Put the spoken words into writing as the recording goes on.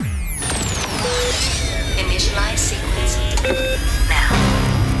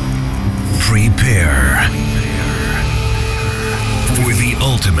Prepare for the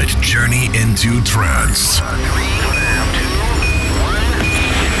ultimate journey into trance.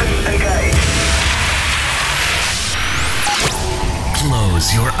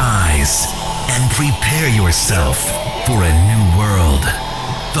 Close your eyes and prepare yourself for a new world.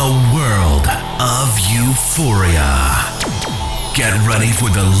 The world of Euphoria. Get ready for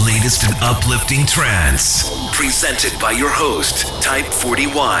the latest in uplifting trance. Presented by your host, Type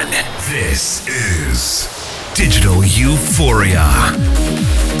 41. This is Digital Euphoria.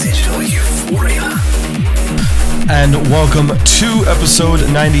 Digital Euphoria. And welcome to episode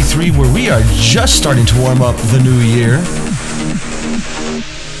 93, where we are just starting to warm up the new year.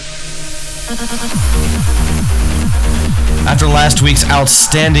 After last week's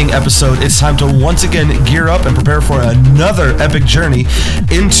outstanding episode, it's time to once again gear up and prepare for another epic journey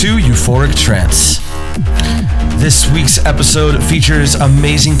into euphoric trance. This week's episode features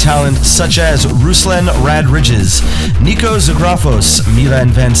amazing talent such as Ruslan Radridges, Nico Zagrafos, Milan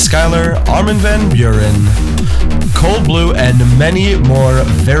van Skyler, Armin van Buren, Cold Blue, and many more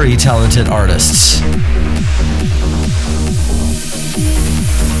very talented artists.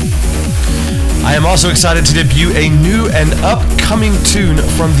 I am also excited to debut a new and upcoming tune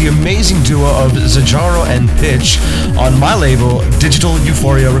from the amazing duo of Zajaro and Pitch on my label, Digital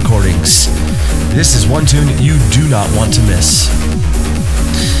Euphoria Recordings. This is one tune you do not want to miss.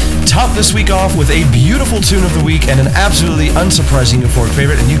 Top this week off with a beautiful tune of the week and an absolutely unsurprising euphoric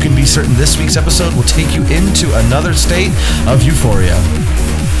favorite, and you can be certain this week's episode will take you into another state of euphoria.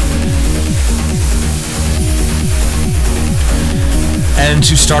 And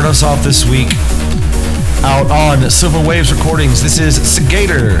to start us off this week, out on Silver Waves Recordings, this is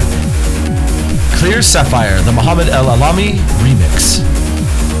Segator, Clear Sapphire, the Muhammad El Alami remix.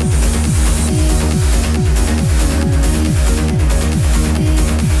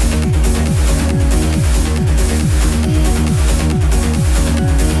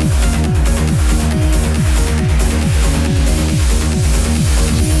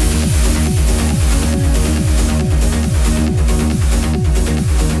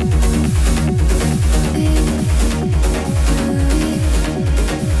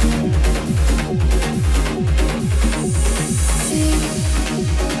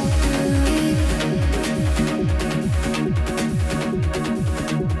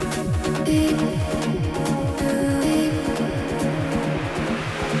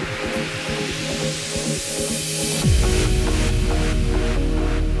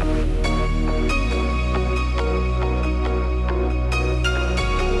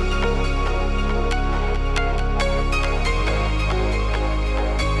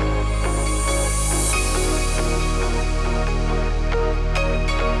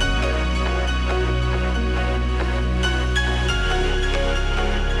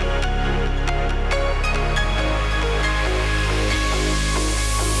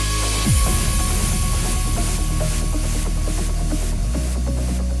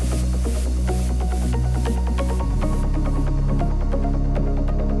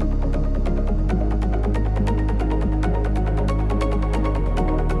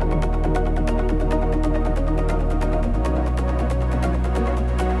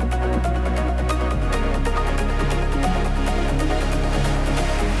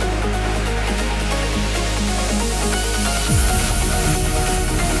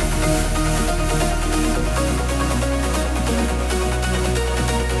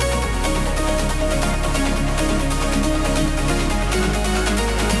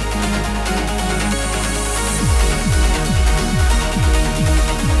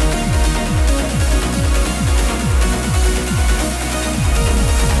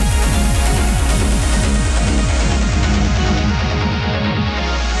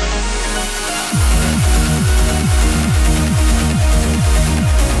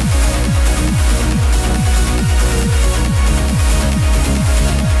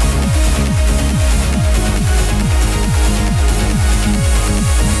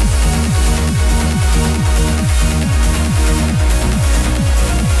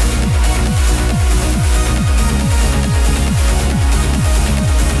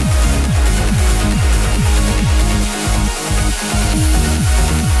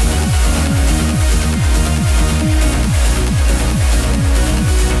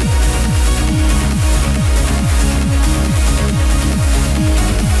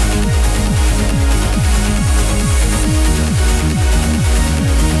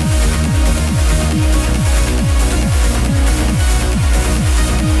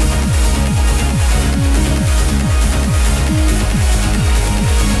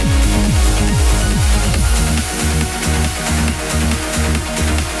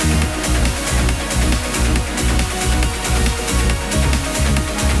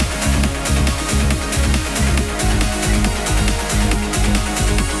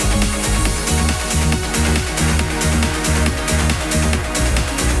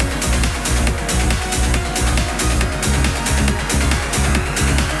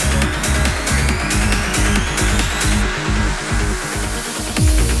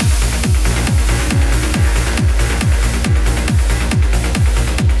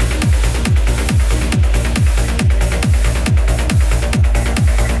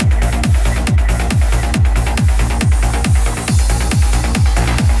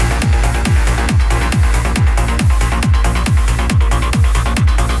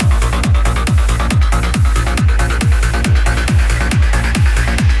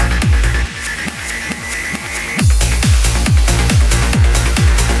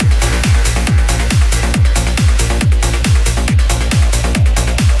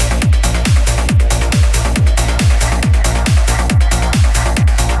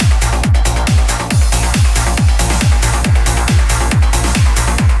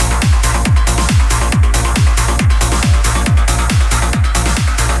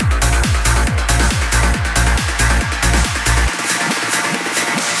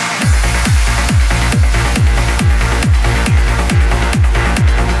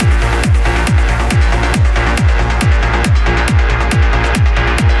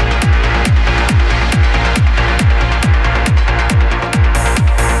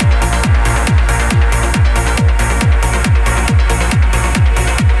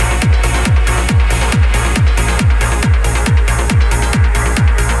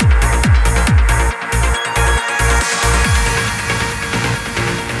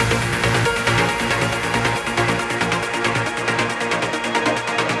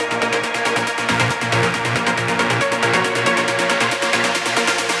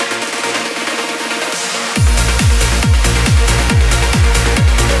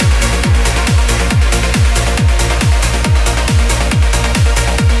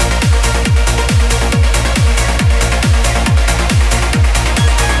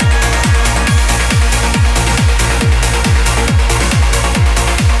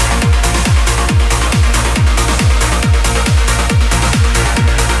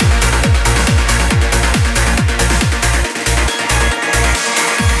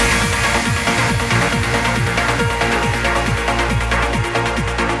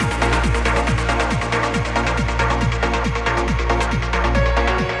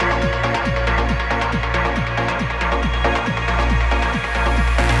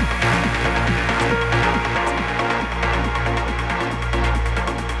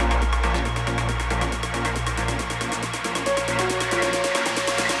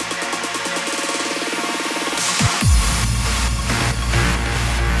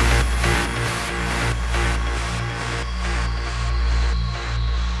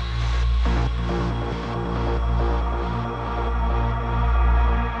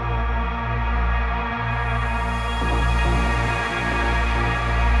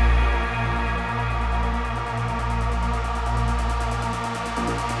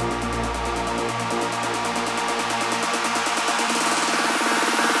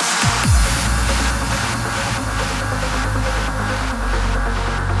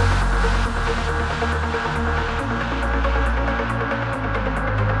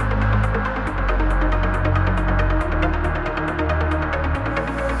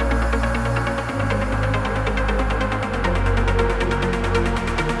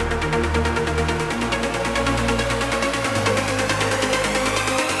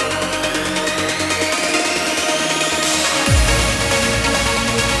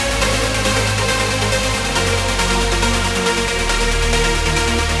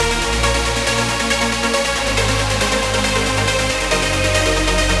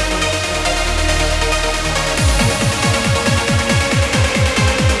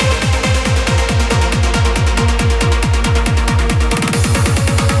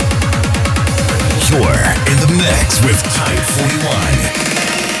 mix with Type 41.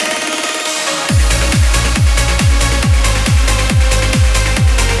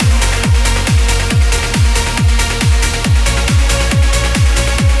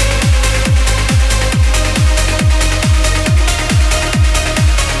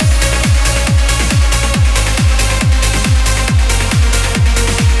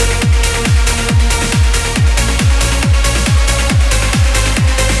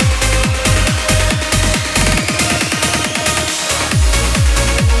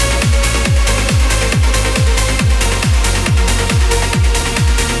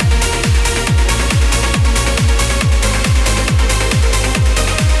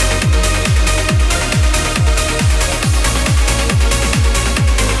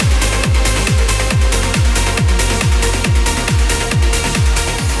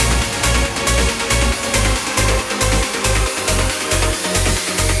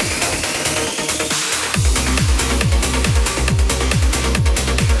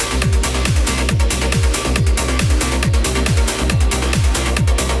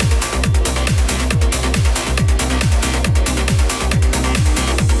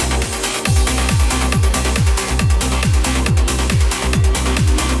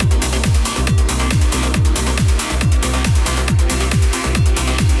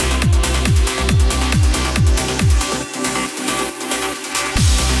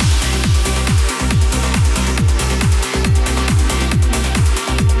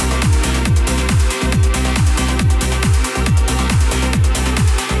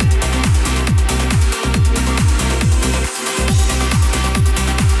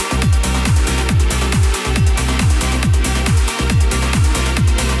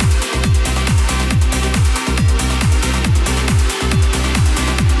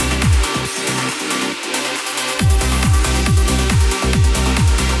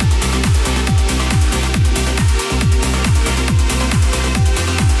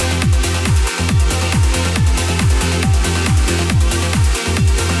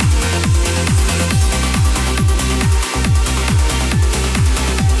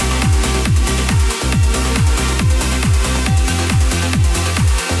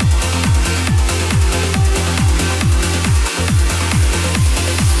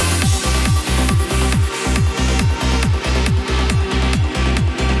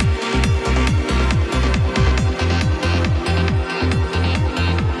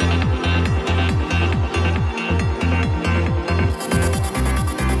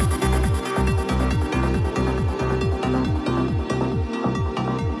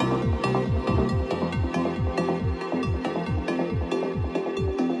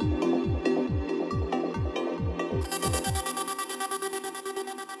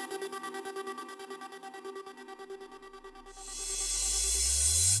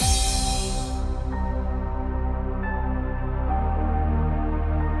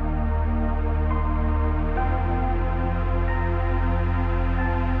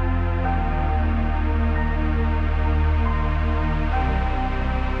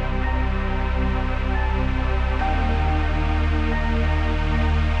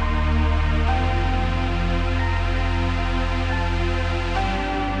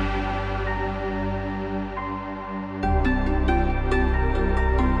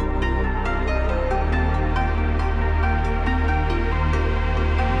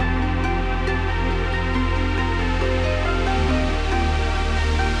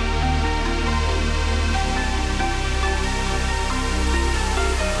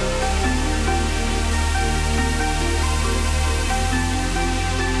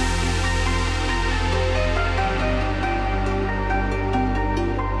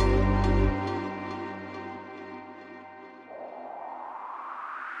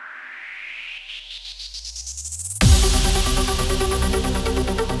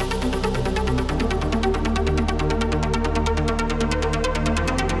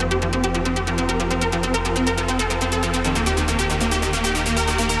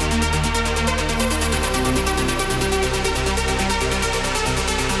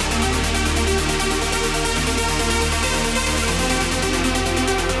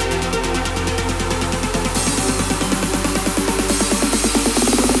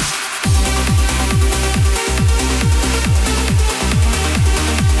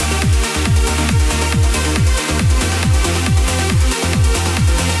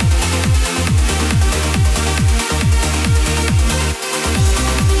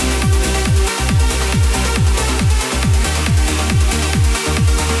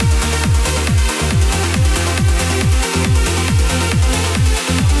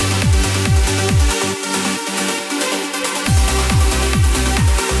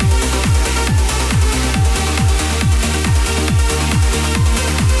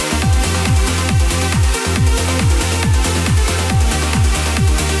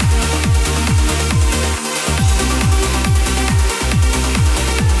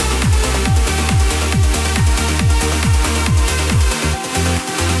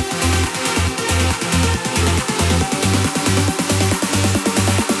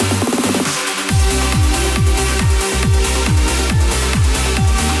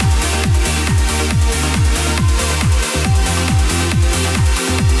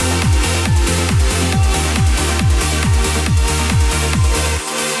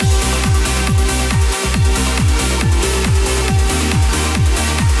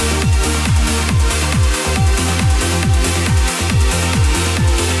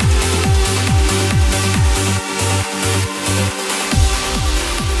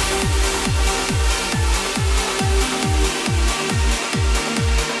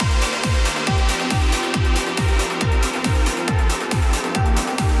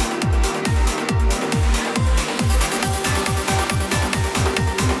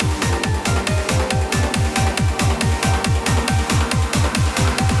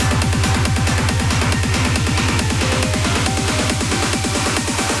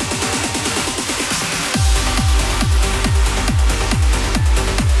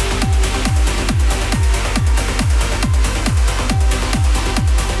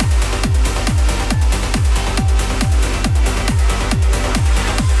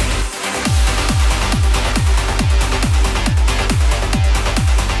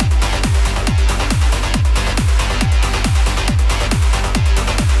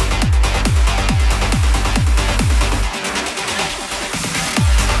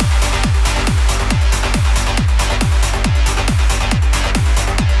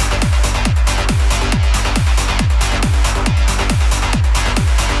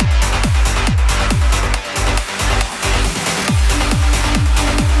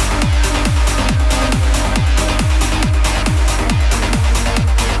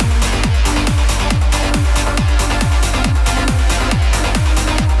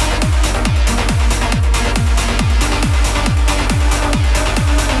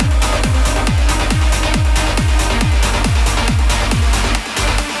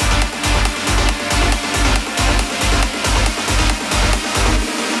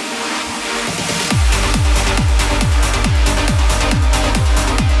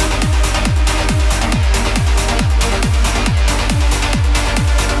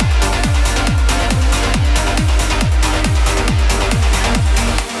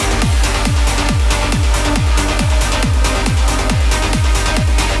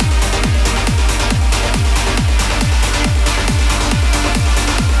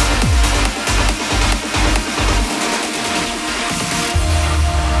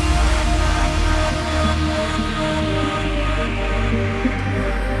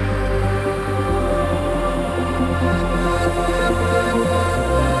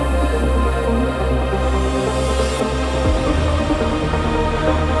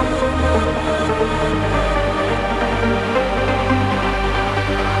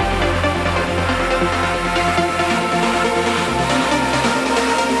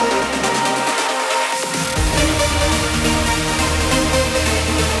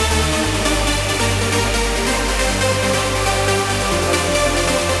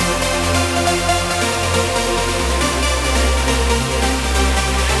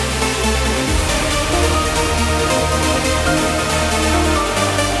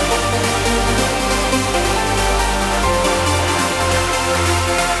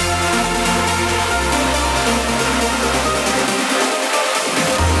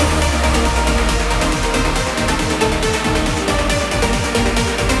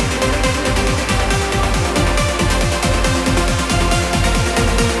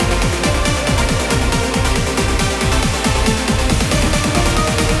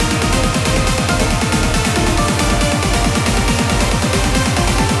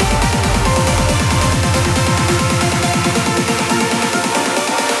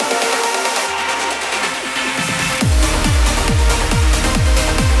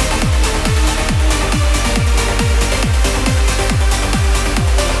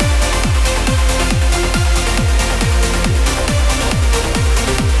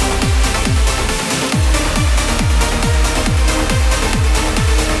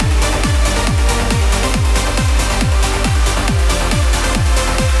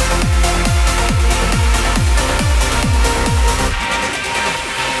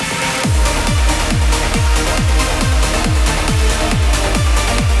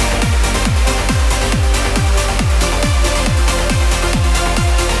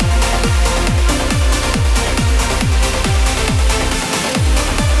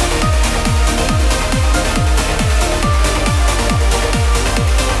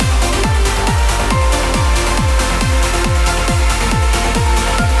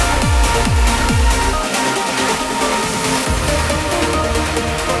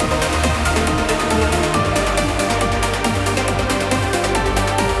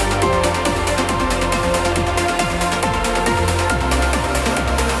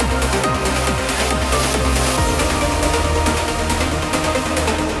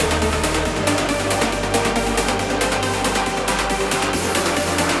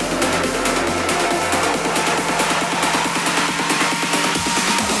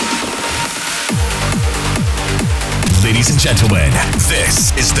 gentlemen,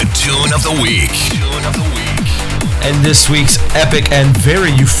 this is the Tune of the Week. Tune of the Week. And this week's epic and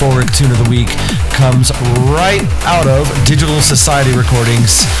very euphoric Tune of the Week comes right out of Digital Society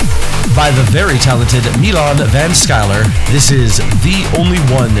Recordings by the very talented Milan Van Skyler. This is The Only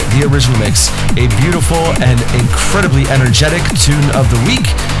One, the original mix. A beautiful and incredibly energetic Tune of the Week,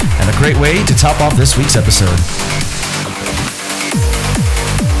 and a great way to top off this week's episode.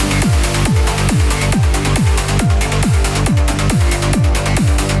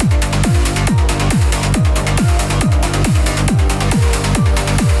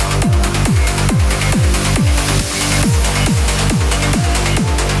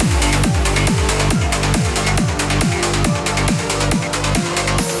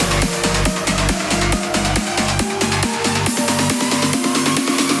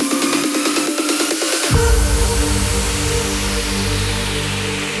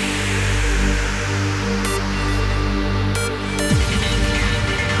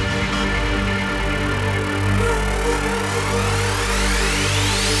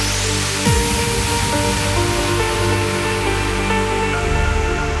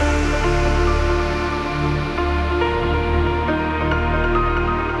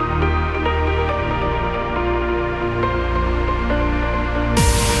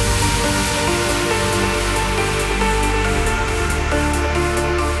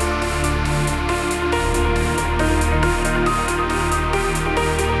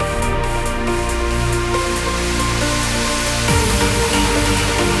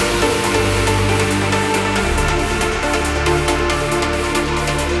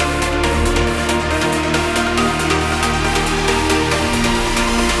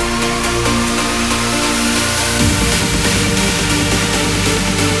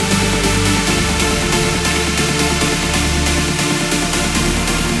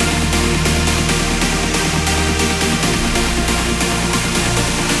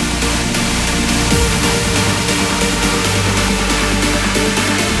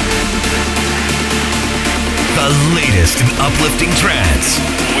 Latest in uplifting trance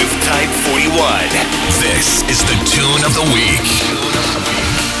with Type 41. This is the Tune of the Week.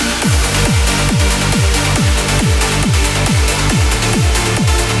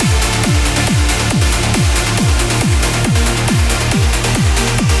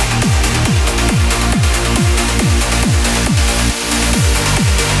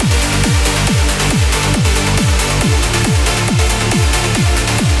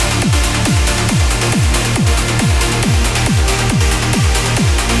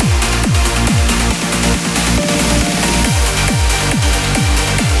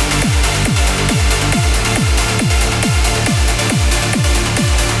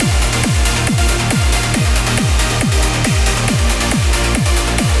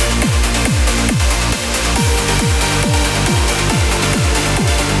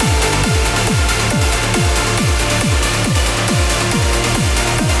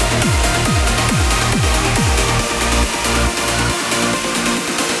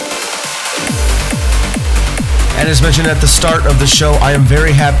 And as mentioned at the start of the show, I am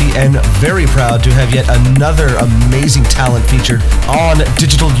very happy and very proud to have yet another amazing talent featured on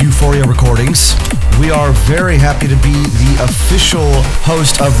Digital Euphoria Recordings. We are very happy to be the official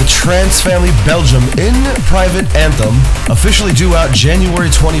host of the Trance Family Belgium in Private Anthem, officially due out January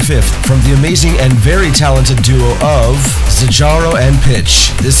 25th from the amazing and very talented duo of Zajaro and Pitch.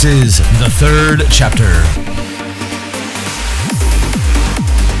 This is the third chapter.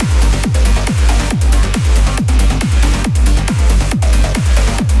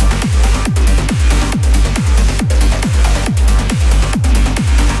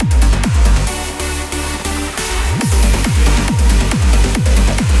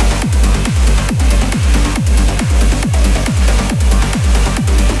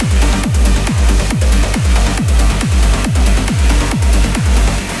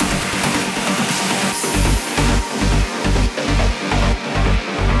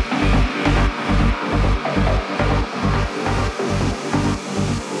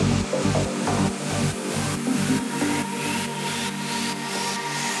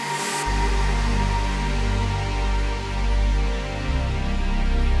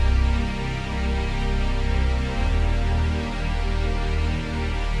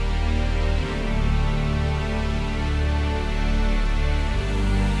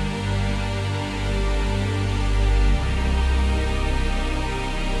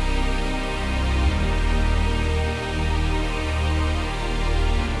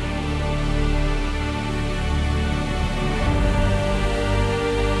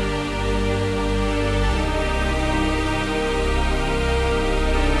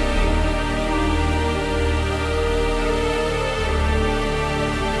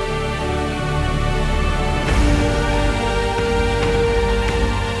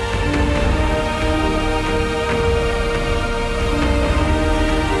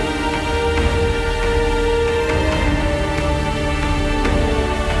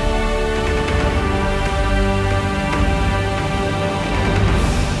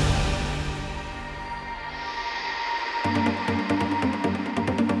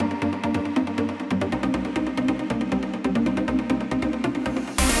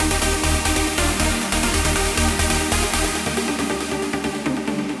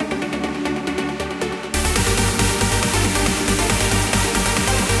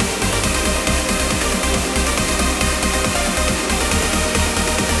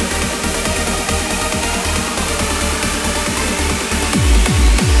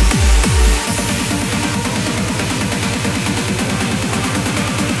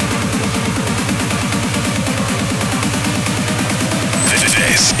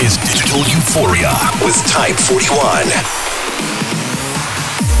 Euphoria with Type 41.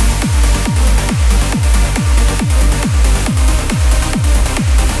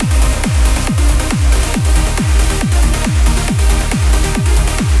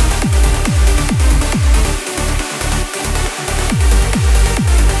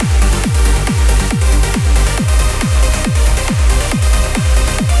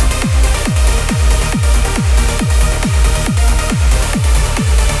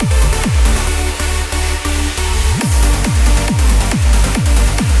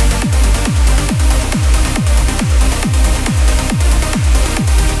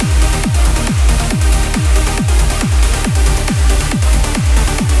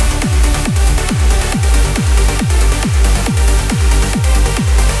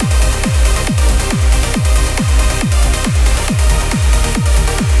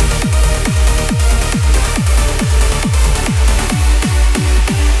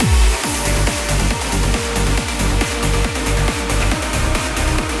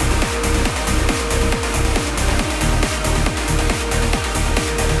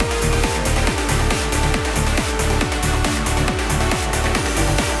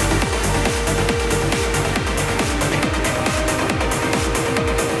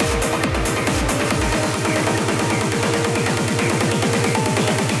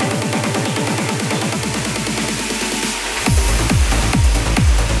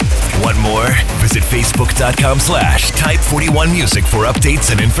 Visit Facebook.com/Type41Music for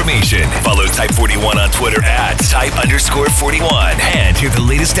updates and information. Follow Type41 on Twitter at Type_41. And hear the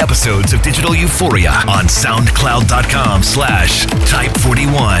latest episodes of Digital Euphoria on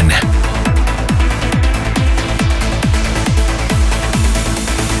SoundCloud.com/Type41.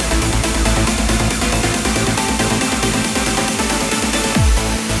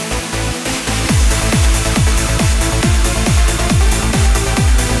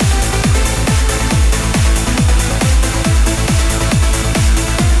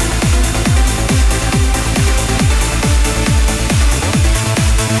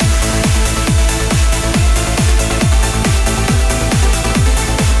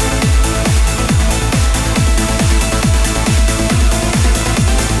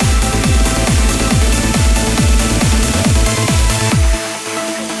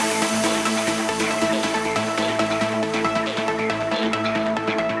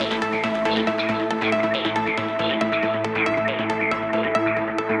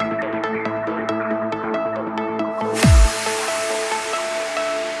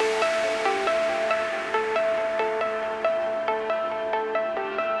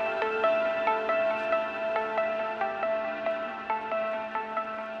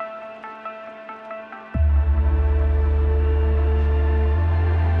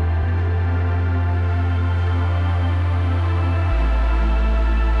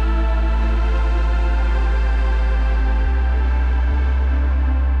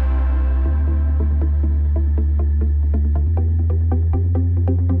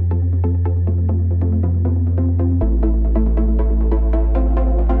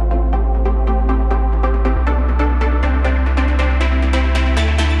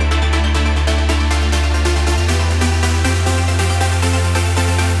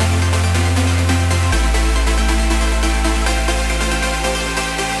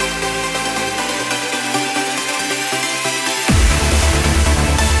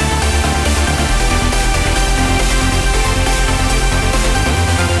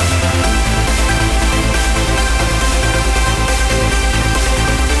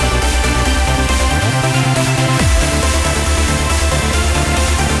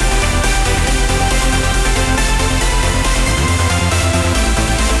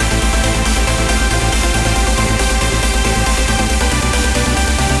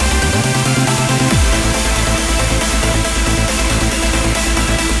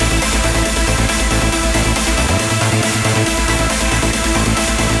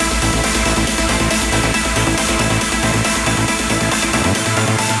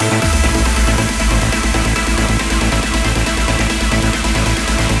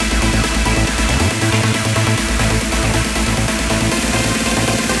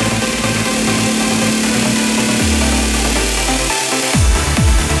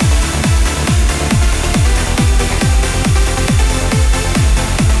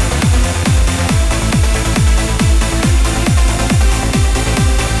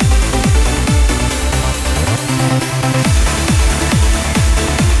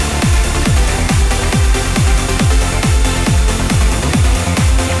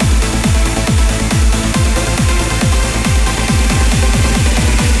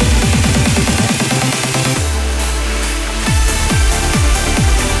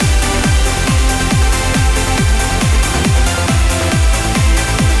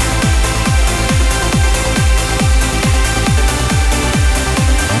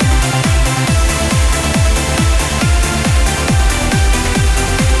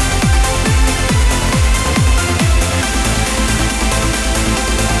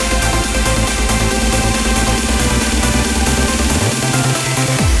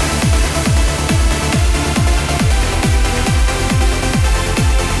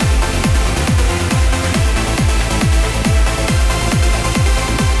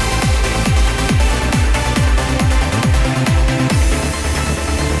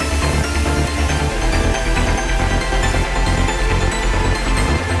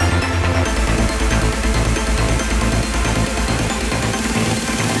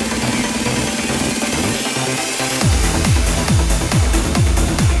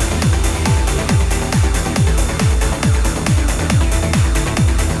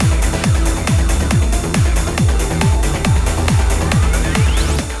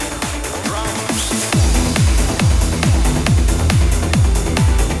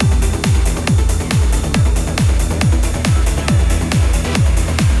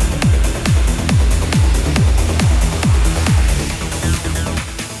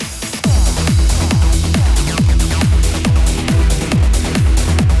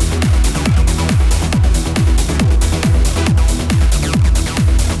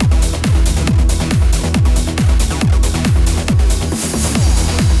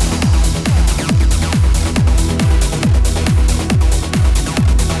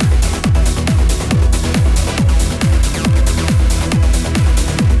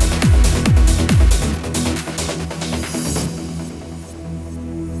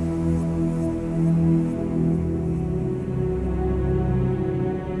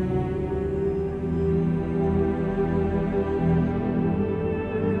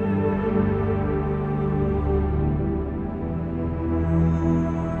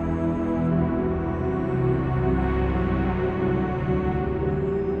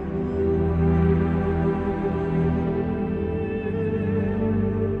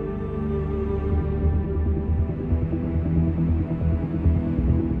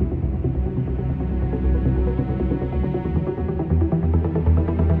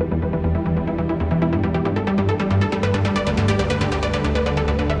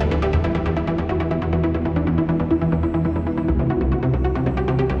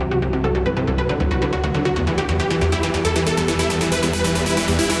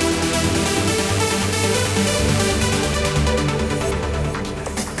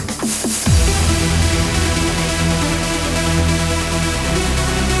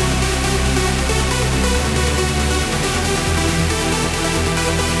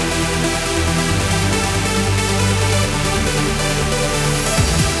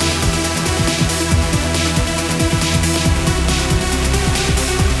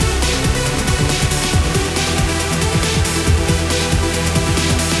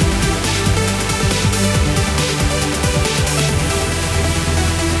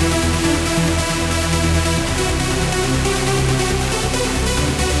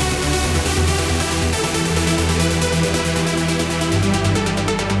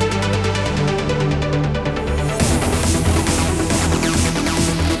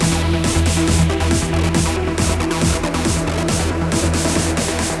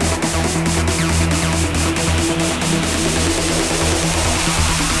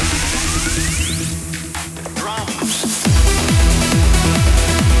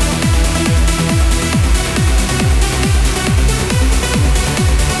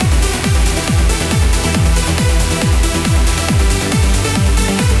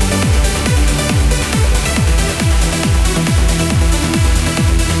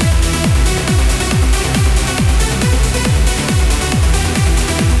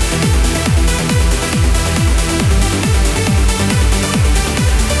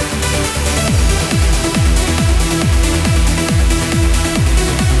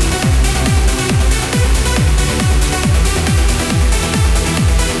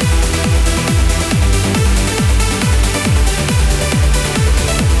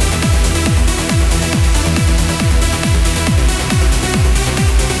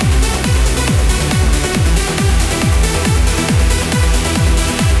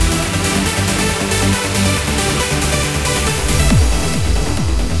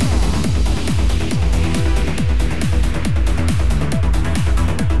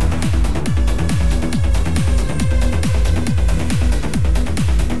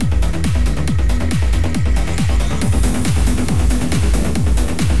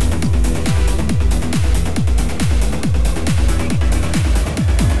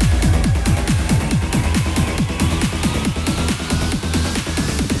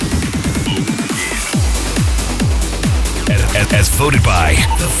 as voted by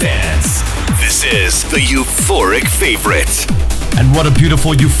the fans. This is the Euphoric Favorite. And what a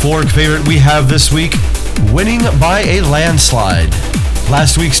beautiful Euphoric favorite we have this week, winning by a landslide.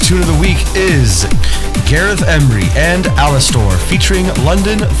 Last week's tune of the week is Gareth Emery and Alastor featuring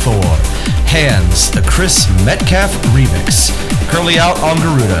London Thor, Hands, the Chris Metcalf remix, currently out on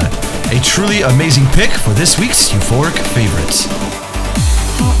Garuda. A truly amazing pick for this week's Euphoric Favorites.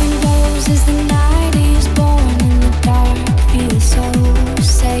 Hot wind blows as the night is born in the dark, feel so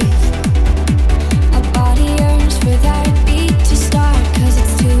safe. My body yearns for that beat to start, 'cause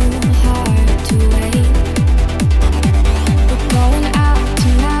it's too hard to wait. We're going out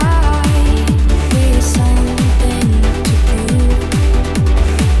tonight with something to prove.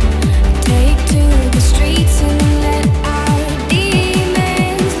 Take to the streets and let our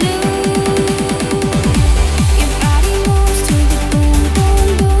demons loose. Your body moves to the boom, boom,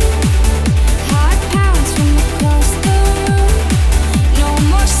 boom. Heart pounds from across the room. No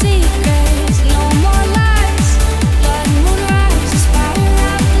more secrets, no more lies. Blood moon rises, fire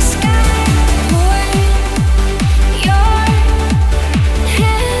out the sky. Put your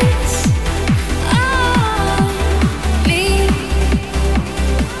hands on me.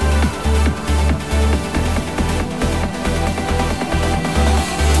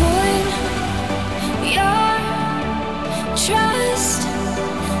 Put your trust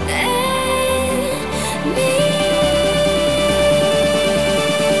in me.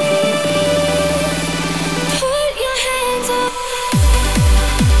 Put your hands up.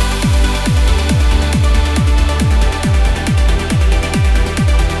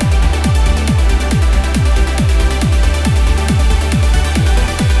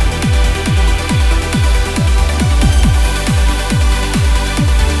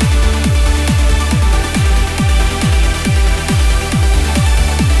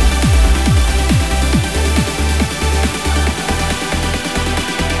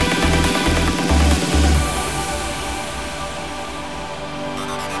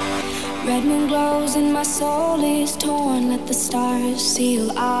 Red moon glows and my soul is torn. Let the stars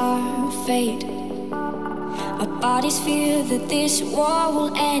seal our fate. Our bodies fear that this war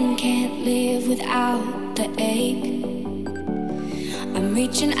will end. Can't live without the ache. I'm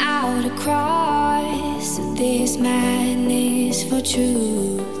reaching out across this madness for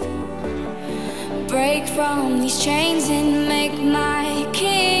truth. Break from these chains and make my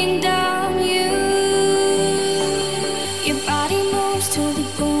kingdom you. Your body moves to the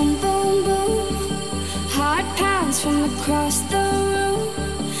boom, boom, boom. Heart pounds from across the room.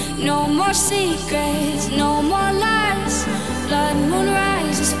 No more secrets, no more lies. Blood moon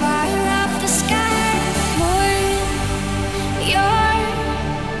rises, fire up the sky. Put your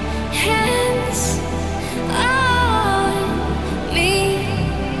hands on me.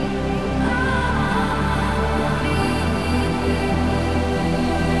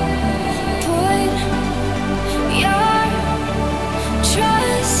 Put your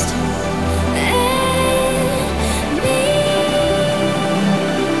trust in me.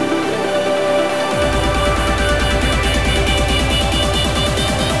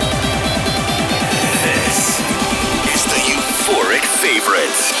 This is the Euphoric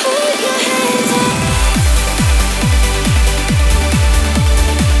Favorite. Put your hands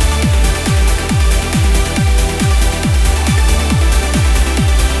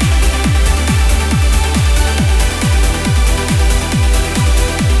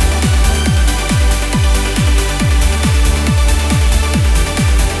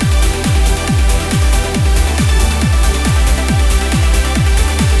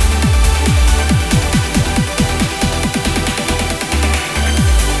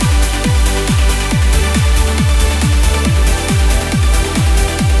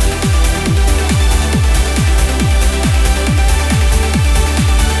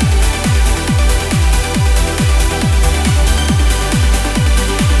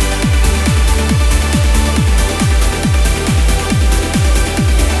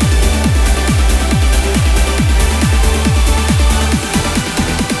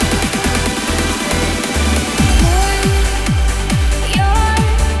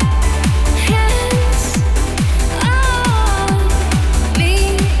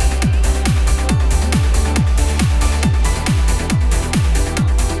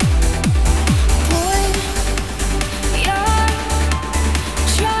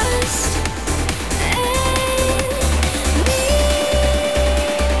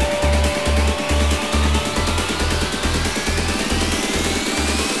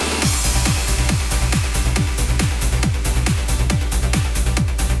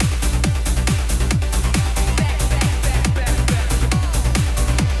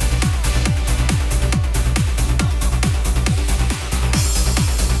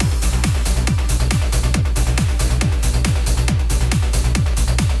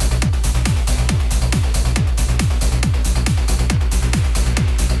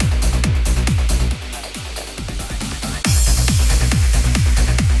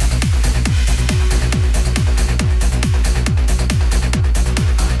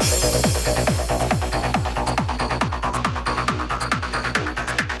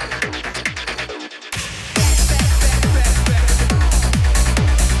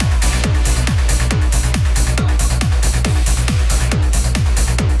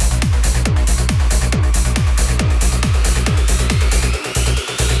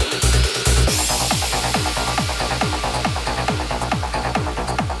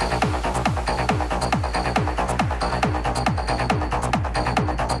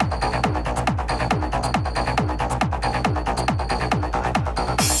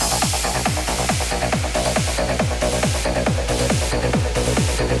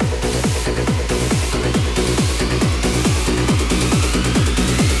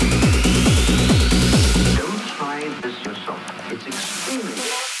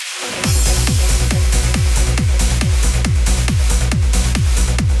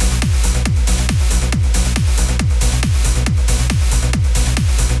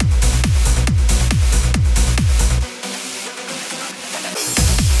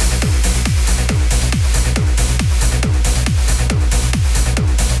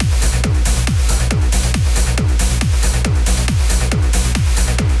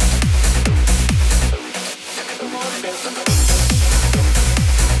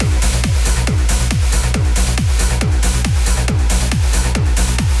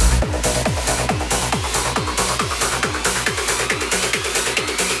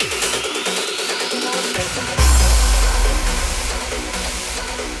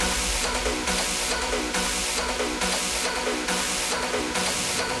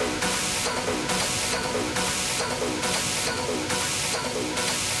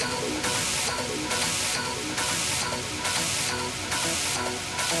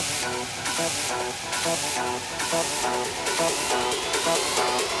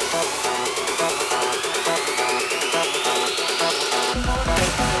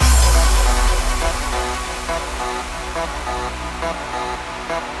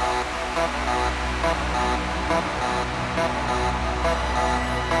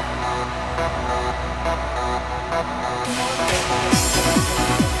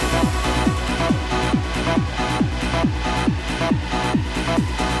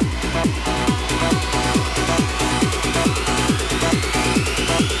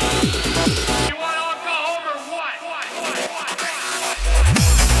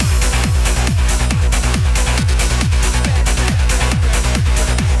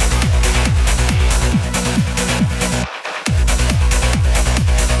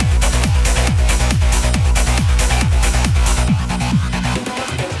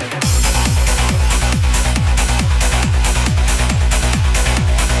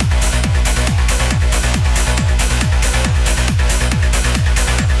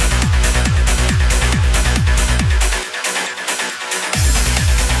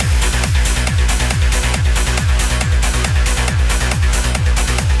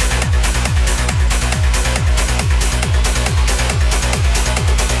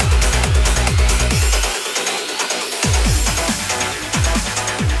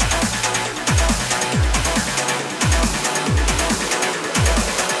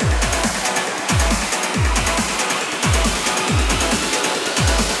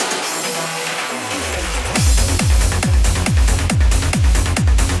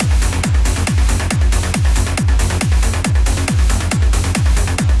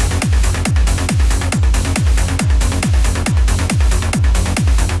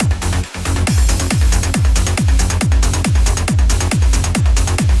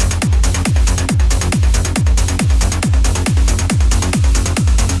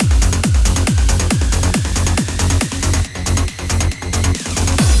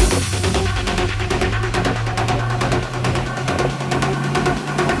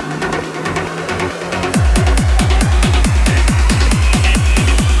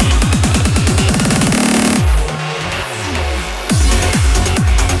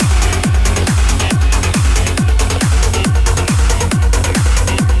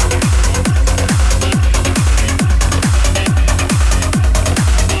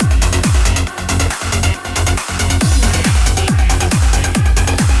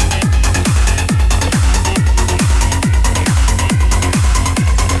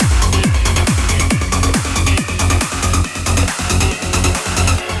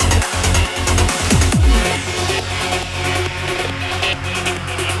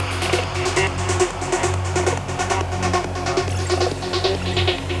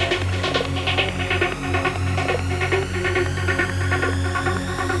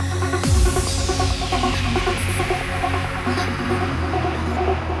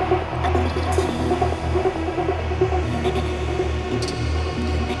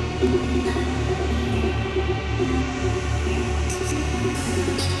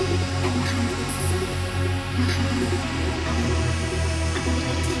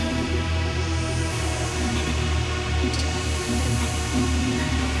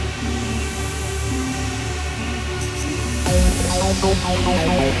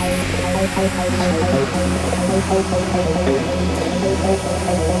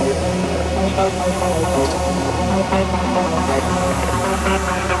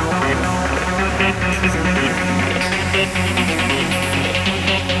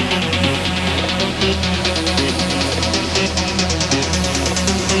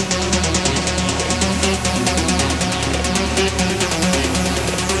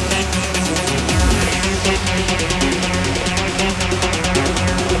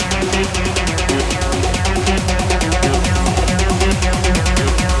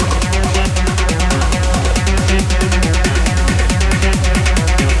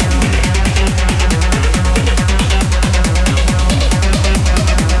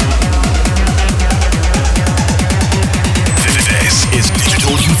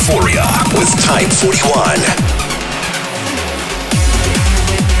with Type 41.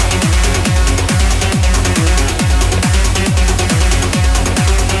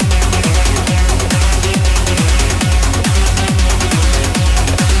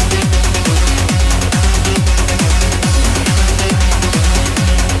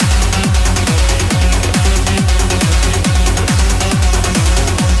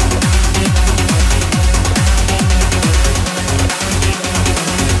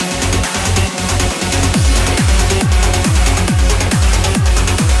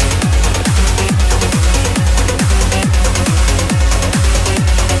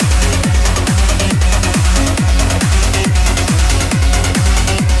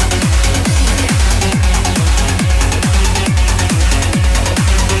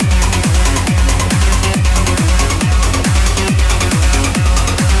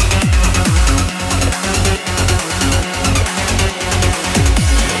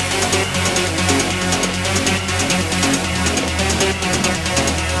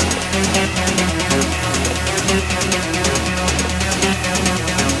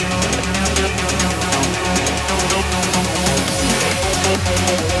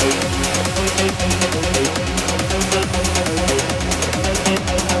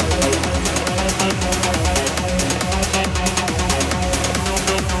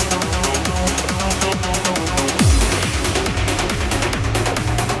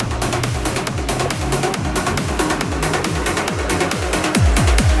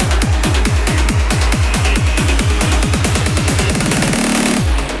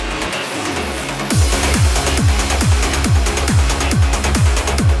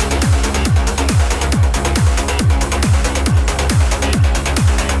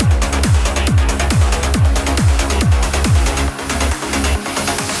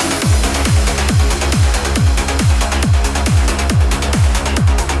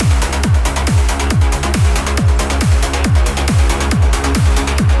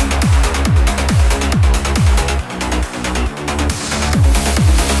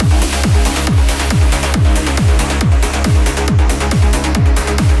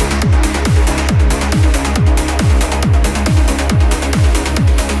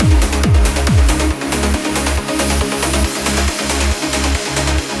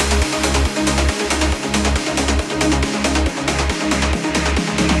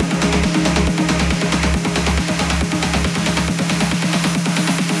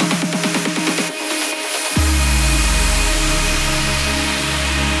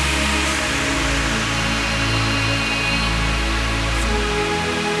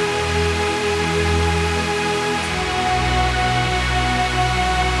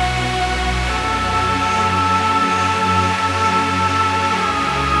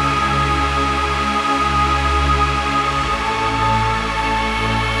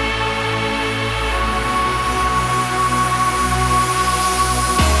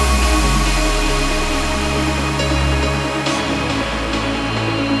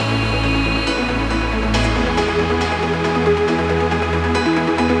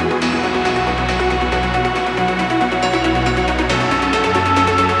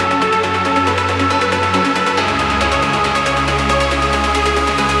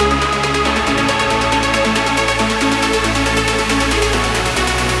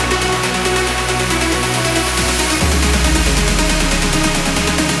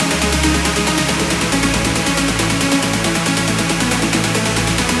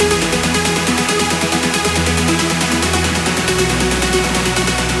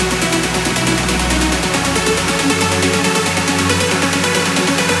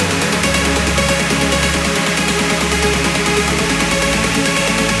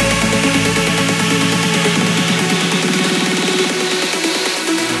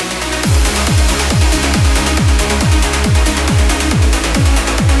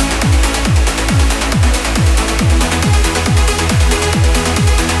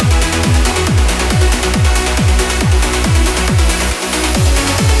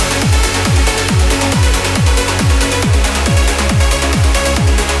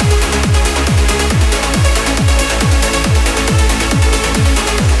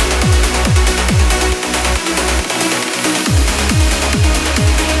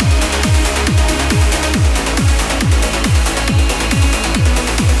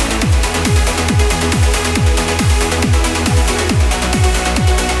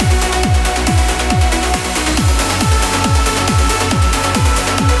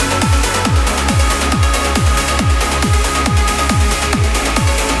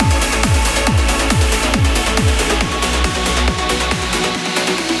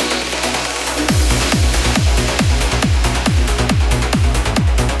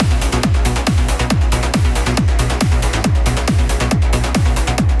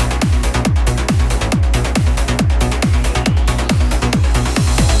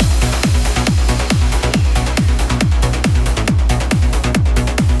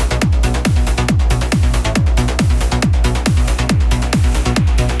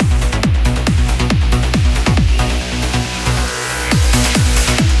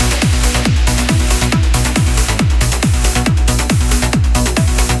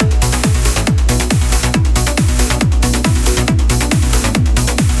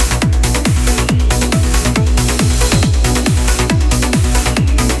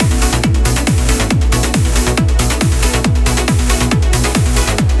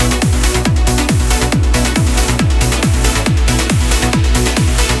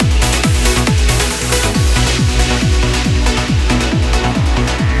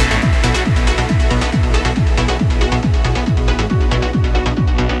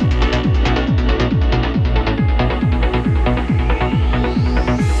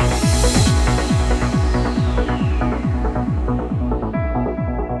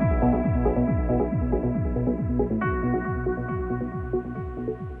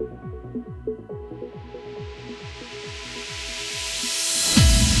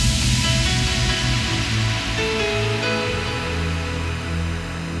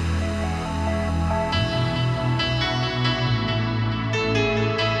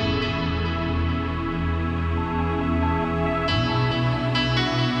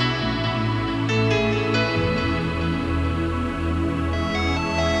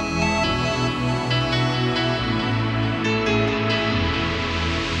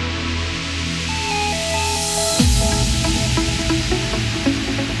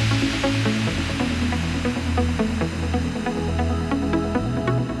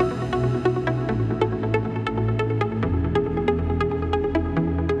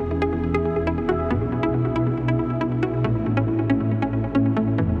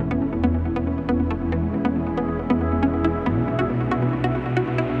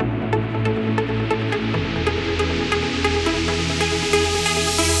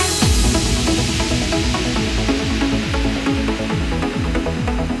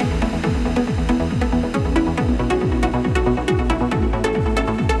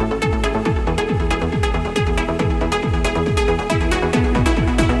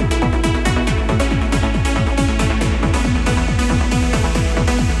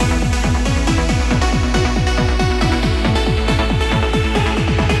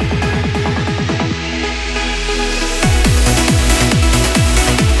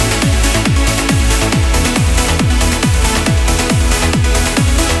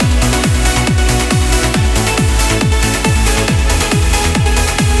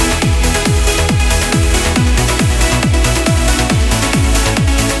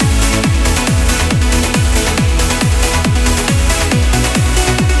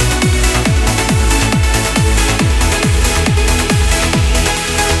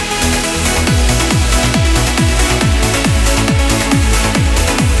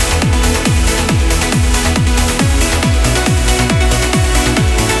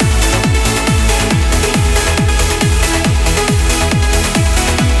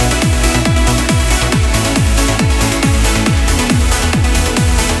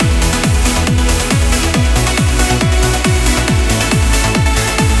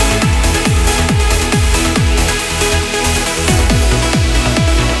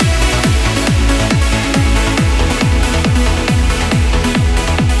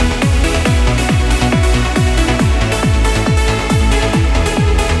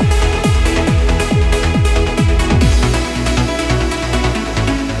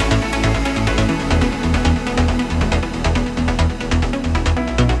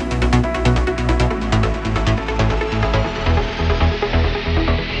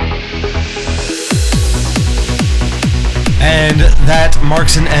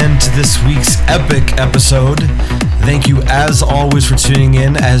 marks an end to this week's epic episode. Thank you as always for tuning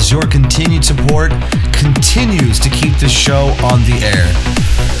in, as your continued support continues to keep this show on the air.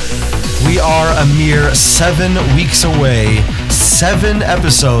 We are a mere 7 weeks away, 7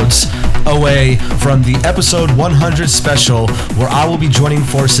 episodes away from the episode 100 special, where I will be joining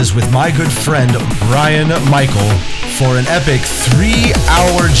forces with my good friend Ryan Michael for an epic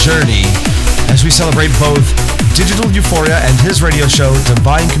 3-hour journey as we celebrate both Digital Euphoria and his radio show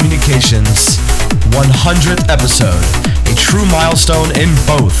Divine Communications 100th episode, a true milestone in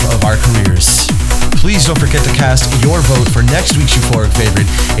both of our careers. Please don't forget to cast your vote for next week's Euphoric Favorite,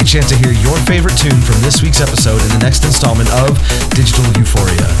 a chance to hear your favorite tune from this week's episode in the next installment of Digital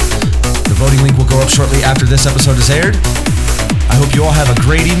Euphoria. The voting link will go up shortly after this episode is aired. I hope you all have a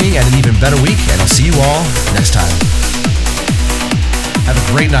great evening and an even better week, and I'll see you all next time. Have a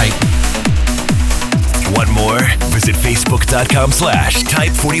great night. Want more? Visit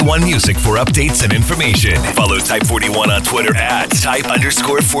Facebook.com/Type41Music for updates and information. Follow Type41 on Twitter at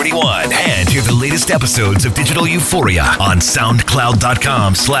Type_41. And hear the latest episodes of Digital Euphoria on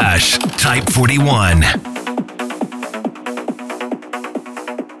SoundCloud.com/Type41.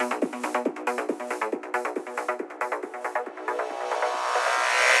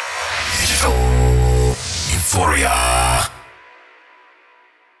 Digital Euphoria.